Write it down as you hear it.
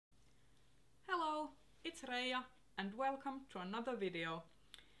it's Reija and welcome to another video.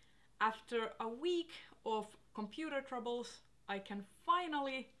 After a week of computer troubles, I can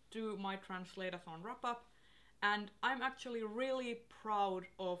finally do my Translateathon wrap-up, and I'm actually really proud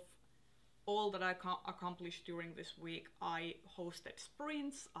of all that I accomplished during this week. I hosted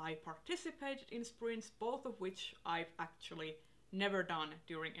sprints, I participated in sprints, both of which I've actually never done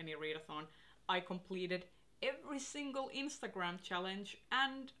during any readathon. I completed every single Instagram challenge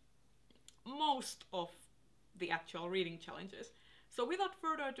and most of the actual reading challenges. So without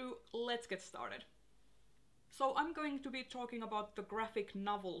further ado, let's get started. So I'm going to be talking about the graphic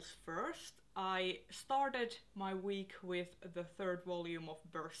novels first. I started my week with the third volume of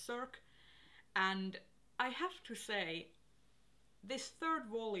Berserk, and I have to say, this third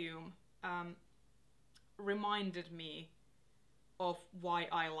volume reminded me of why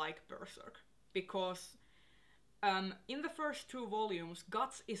I like Berserk, because in the first two volumes,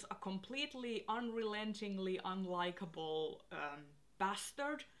 Guts is a completely unrelentingly unlikable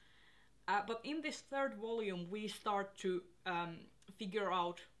bastard, but in this third volume we start to figure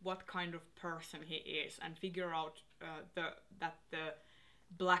out what kind of person he is and figure out that the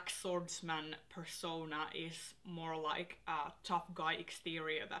black swordsman persona is more like a tough guy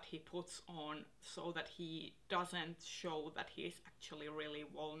exterior that he puts on so that he doesn't show that he is actually really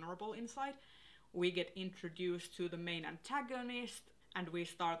vulnerable inside. We get introduced to the main antagonist, and we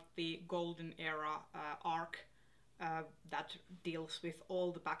start the Golden Era arc that deals with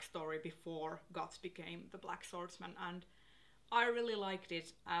all the backstory before Guts became the Black Swordsman, and I really liked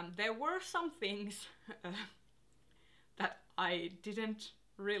it. There were some things that I didn't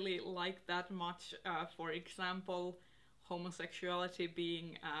really like that much. For example, homosexuality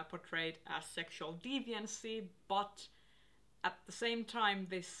being portrayed as sexual deviancy, but at the same time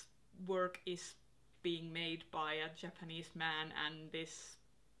this work is being made by a Japanese man, and this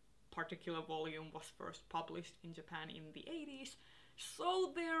particular volume was first published in Japan in the 80s.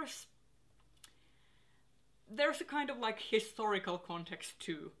 So there's a kind of like historical context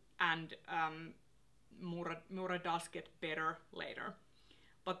too, and Mura does get better later,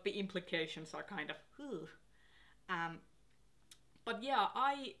 but the implications are kind of but yeah,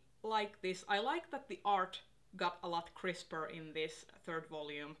 I like this. I like that the art got a lot crisper in this third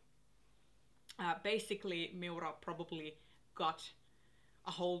volume. Basically, Miura probably got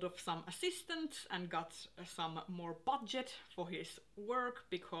a hold of some assistants and got some more budget for his work,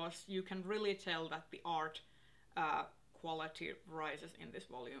 because you can really tell that the art quality rises in this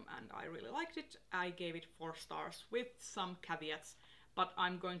volume, and I really liked it. I gave it 4 stars with some caveats, but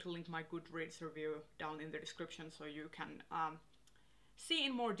I'm going to link my Goodreads review down in the description so you can see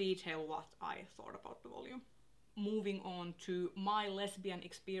in more detail what I thought about the volume. Moving on to My Lesbian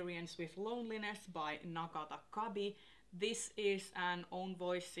Experience with Loneliness by Nagata Kabi. This is an Own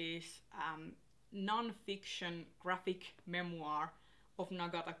Voices non-fiction graphic memoir of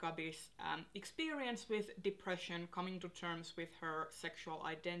Nagata Kabi's experience with depression, coming to terms with her sexual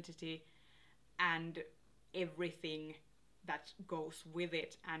identity and everything that goes with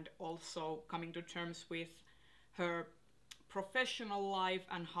it, and also coming to terms with her professional life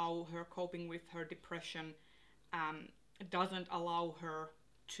and how her coping with her depression doesn't allow her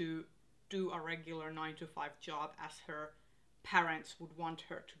to do a regular 9-to-5 job as her parents would want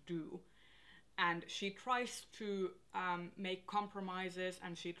her to do. And she tries to make compromises,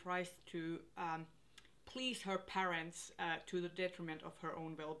 and she tries to please her parents to the detriment of her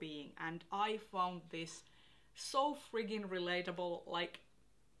own well-being. And I found this so friggin' relatable. Like,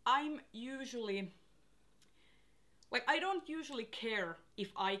 I don't usually care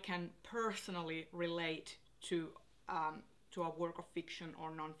if I can personally relate to a work of fiction or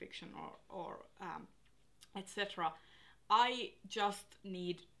non-fiction or etc. I just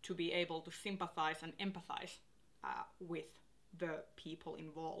need to be able to sympathize and empathize with the people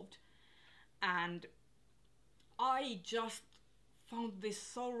involved. And I just found this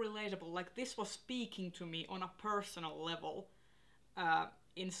so relatable. Like, this was speaking to me on a personal level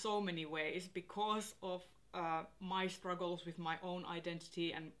in so many ways, because of my struggles with my own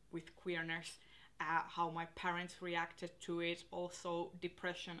identity and with queerness, how my parents reacted to it, also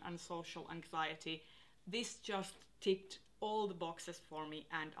depression and social anxiety. This just ticked all the boxes for me,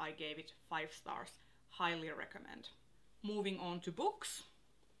 and I gave it 5 stars. Highly recommend. Moving on to books.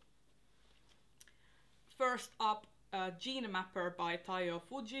 First up, Gene Mapper by Taiyo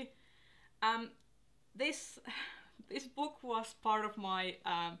Fuji. This book was part of my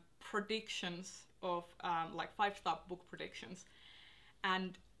predictions of like 5-star book predictions,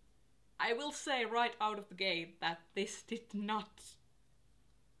 and I will say right out of the gate that this did not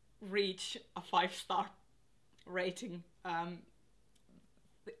reach a 5-star rating.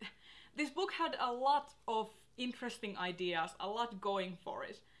 This book had a lot of interesting ideas, a lot going for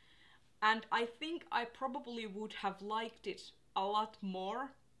it. And I think I probably would have liked it a lot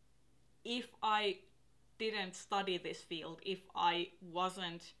more if I didn't study this field, if I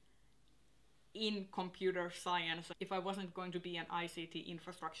wasn't in computer science, if I wasn't going to be an ICT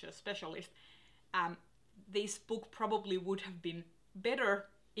infrastructure specialist. This book probably would have been better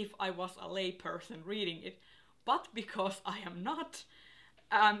if I was a layperson reading it, but because I am not,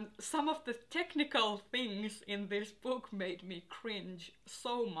 some of the technical things in this book made me cringe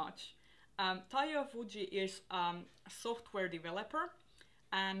so much. Taiyo Fuji is a software developer,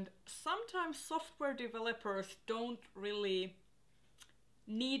 and sometimes software developers don't really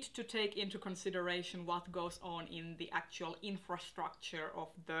need to take into consideration what goes on in the actual infrastructure of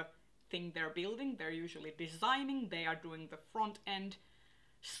the thing they're building. They're usually designing, they are doing the front end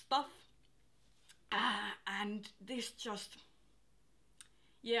stuff, and this just,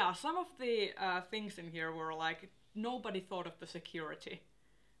 yeah, some of the things in here were like, nobody thought of the security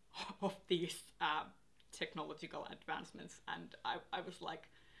of these technological advancements, and I was like,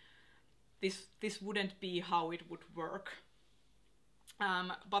 this wouldn't be how it would work.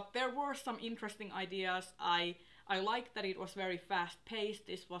 But there were some interesting ideas. I liked that it was very fast paced.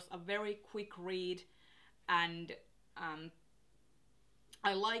 This was a very quick read, and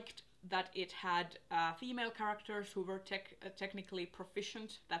I liked that it had female characters who were technically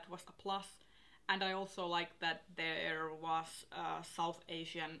proficient. That was a plus. And I also liked that there was South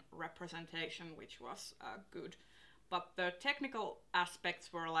Asian representation, which was good. But the technical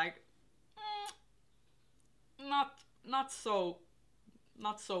aspects were like, not so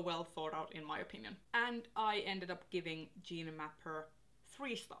well thought out in my opinion. And I ended up giving Gene Mapper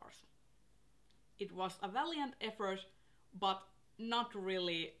 3 stars. It was a valiant effort, but not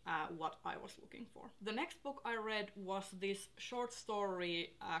really what I was looking for. The next book I read was this short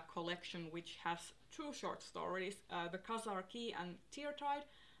story collection, which has 2 short stories, The Khazar Key and Teartide.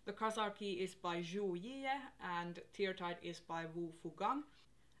 The Khazar Key is by Zhu Yie and Teartide is by Wu Fugang.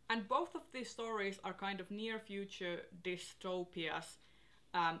 And both of these stories are kind of near future dystopias,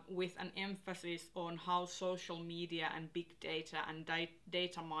 with an emphasis on how social media and big data and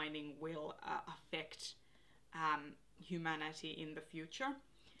data mining will affect humanity in the future.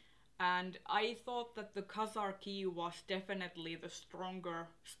 And I thought that the Khazar Key was definitely the stronger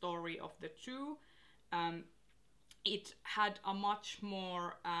story of the 2. It had a much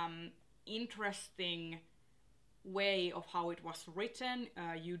more interesting way of how it was written.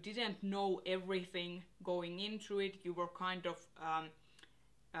 You didn't know everything going into it. You were kind of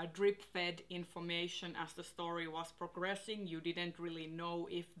drip-fed information as the story was progressing. You didn't really know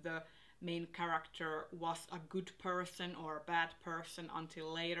if the main character was a good person or a bad person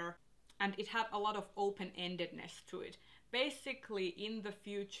until later. And it had a lot of open-endedness to it. Basically, in the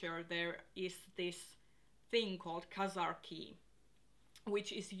future, there is this thing called Khazar Key,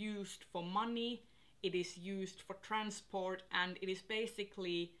 which is used for money, it is used for transport, and it is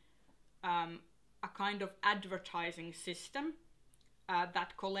basically a kind of advertising system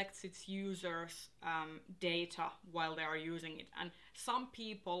that collects its users' data while they are using it. And some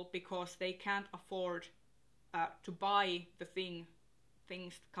people, because they can't afford to buy the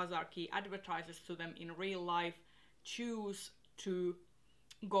things Khazar Key advertises to them in real life, choose to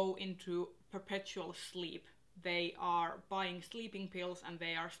go into perpetual sleep. They are buying sleeping pills and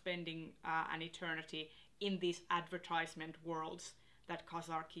they are spending an eternity in these advertisement worlds that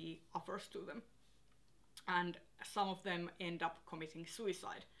Khazar Key offers to them. And some of them end up committing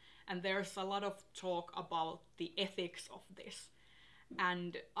suicide. And there's a lot of talk about the ethics of this.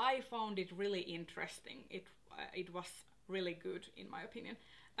 And I found it really interesting. It was really good in my opinion.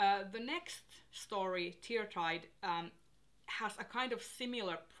 The next story, Teartide, has a kind of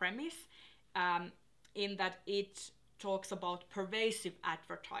similar premise in that it talks about pervasive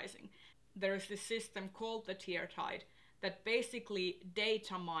advertising. There is this system called the Teartide that basically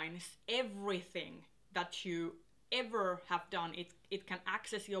data mines everything that you ever have done. It can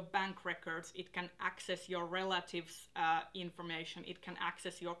access your bank records, it can access your relatives' information, it can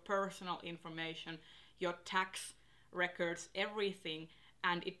access your personal information, your tax records, everything,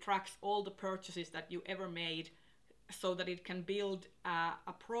 and it tracks all the purchases that you ever made, so that it can build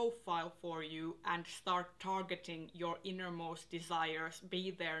a profile for you and start targeting your innermost desires,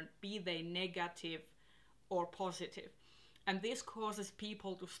 be they negative or positive. And this causes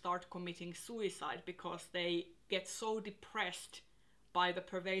people to start committing suicide because they get so depressed by the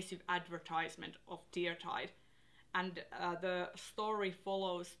pervasive advertisement of Teartide. And the story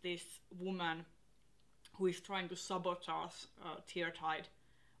follows this woman who is trying to sabotage Teartide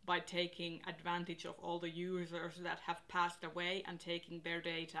by taking advantage of all the users that have passed away and taking their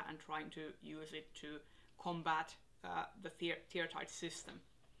data and trying to use it to combat the Teartide system.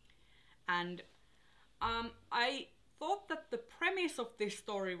 And I thought that the premise of this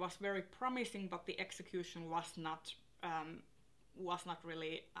story was very promising, but the execution was not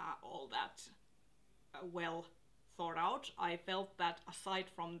really all that well thought out. I felt that aside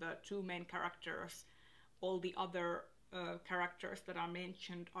from the two main characters, all the other characters that are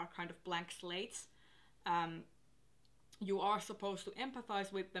mentioned are kind of blank slates. You are supposed to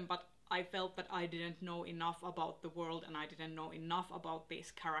empathize with them, but I felt that I didn't know enough about the world and I didn't know enough about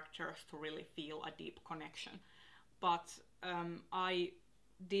these characters to really feel a deep connection. But I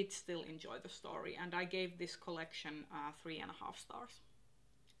did still enjoy the story, and I gave this collection 3.5 stars.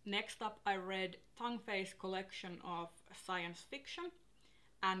 Next up, I read Tang's collection of science fiction,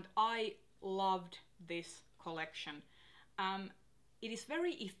 and I loved this collection. It is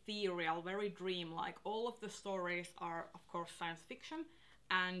very ethereal, very dreamlike. All of the stories are, of course, science fiction,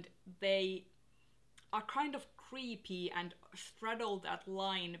 and they are kind of creepy and straddle that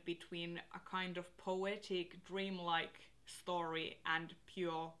line between a kind of poetic, dreamlike story and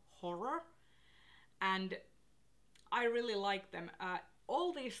pure horror. And I really like them.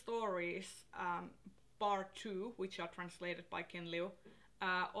 All these stories, bar 2, which are translated by Ken Liu,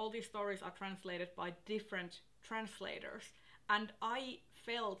 all these stories are translated by different translators. And I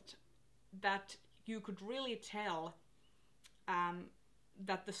felt that you could really tell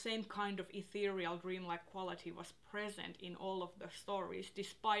that the same kind of ethereal, dreamlike quality was present in all of the stories,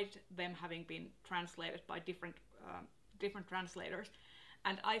 despite them having been translated by different translators.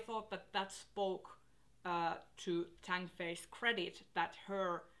 And I thought that that spoke to Tang Fei's credit, that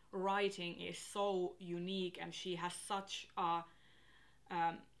her writing is so unique and she has such a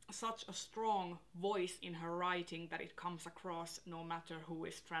strong voice in her writing that it comes across no matter who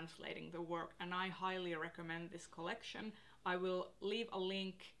is translating the work. And I highly recommend this collection. I will leave a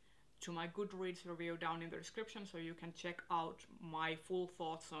link to my Goodreads review down in the description so you can check out my full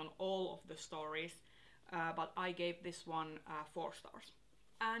thoughts on all of the stories, but I gave this one 4 stars.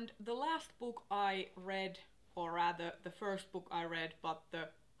 And the last book I read, or rather the first book I read, but the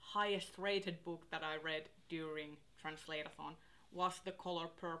highest rated book that I read during Translateathon, was The Color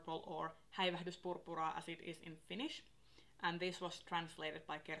Purple, or Häivähdys Purpura as it is in Finnish. And this was translated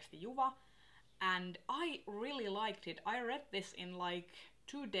by Kersti Juva. And I really liked it. I read this in like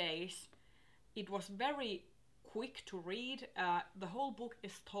 2 days. It was very quick to read. The whole book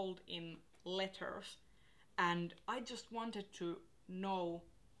is told in letters. And I just wanted to know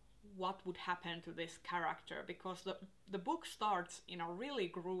what would happen to this character, because the book starts in a really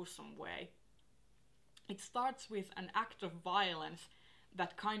gruesome way. It starts with an act of violence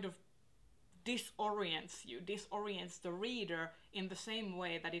that kind of disorients the reader in the same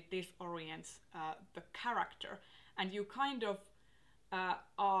way that it disorients the character. And you kind of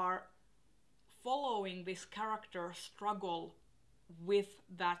are following this character's struggle with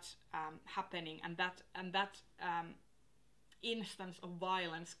that happening, and that instance of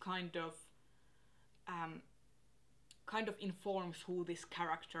violence kind of informs who this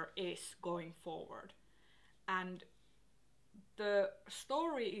character is going forward. And the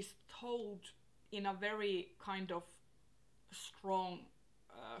story is told in a very kind of strong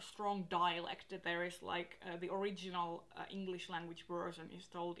dialect. There is like the original English language version is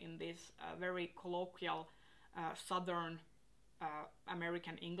told in this very colloquial Southern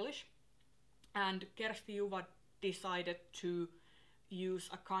American English. And Kersti Juva decided to use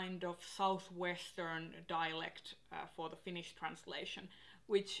a kind of southwestern dialect for the Finnish translation,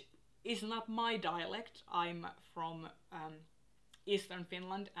 which is not my dialect. I'm from Eastern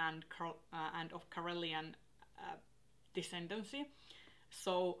Finland and of Karelian descendancy.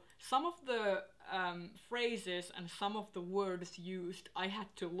 So some of the phrases and some of the words used I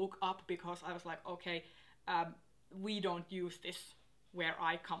had to look up, because I was like, okay, we don't use this where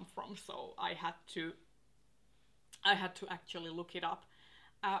I come from, so I had to actually look it up.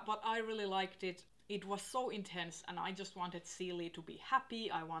 But I really liked it. It was so intense, and I just wanted Seely to be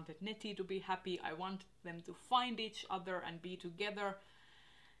happy. I wanted Nettie to be happy. I wanted them to find each other and be together.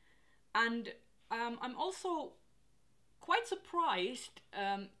 And I'm also quite surprised,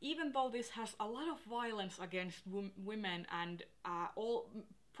 even though this has a lot of violence against women, and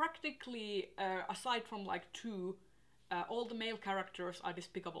practically, aside from like 2, all the male characters are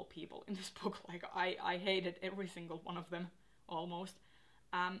despicable people in this book. Like I hated every single one of them, almost.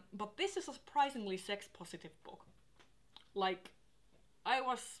 But this is a surprisingly sex-positive book. Like, I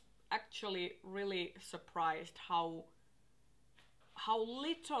was actually really surprised how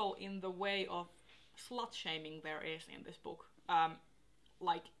little in the way of slut-shaming there is in this book.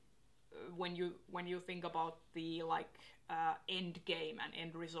 like when you think about the like end game and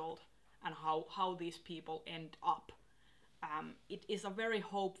end result and how these people end up. It is a very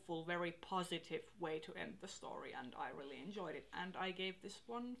hopeful, very positive way to end the story, and I really enjoyed it, and I gave this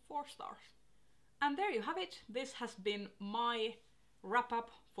one 4 stars. And there you have it. This has been my wrap-up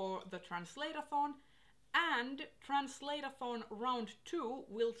for the Translateathon, and Translateathon Round 2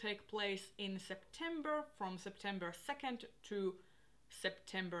 will take place in September, from September 2nd to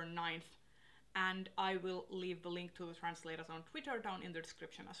September 9th, and I will leave the link to the Translateathon Twitter down in the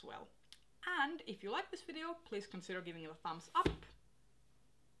description as well. And if you like this video, please consider giving it a thumbs up.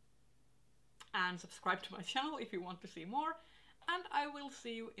 And subscribe to my channel if you want to see more. And I will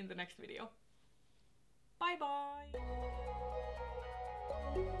see you in the next video. Bye bye!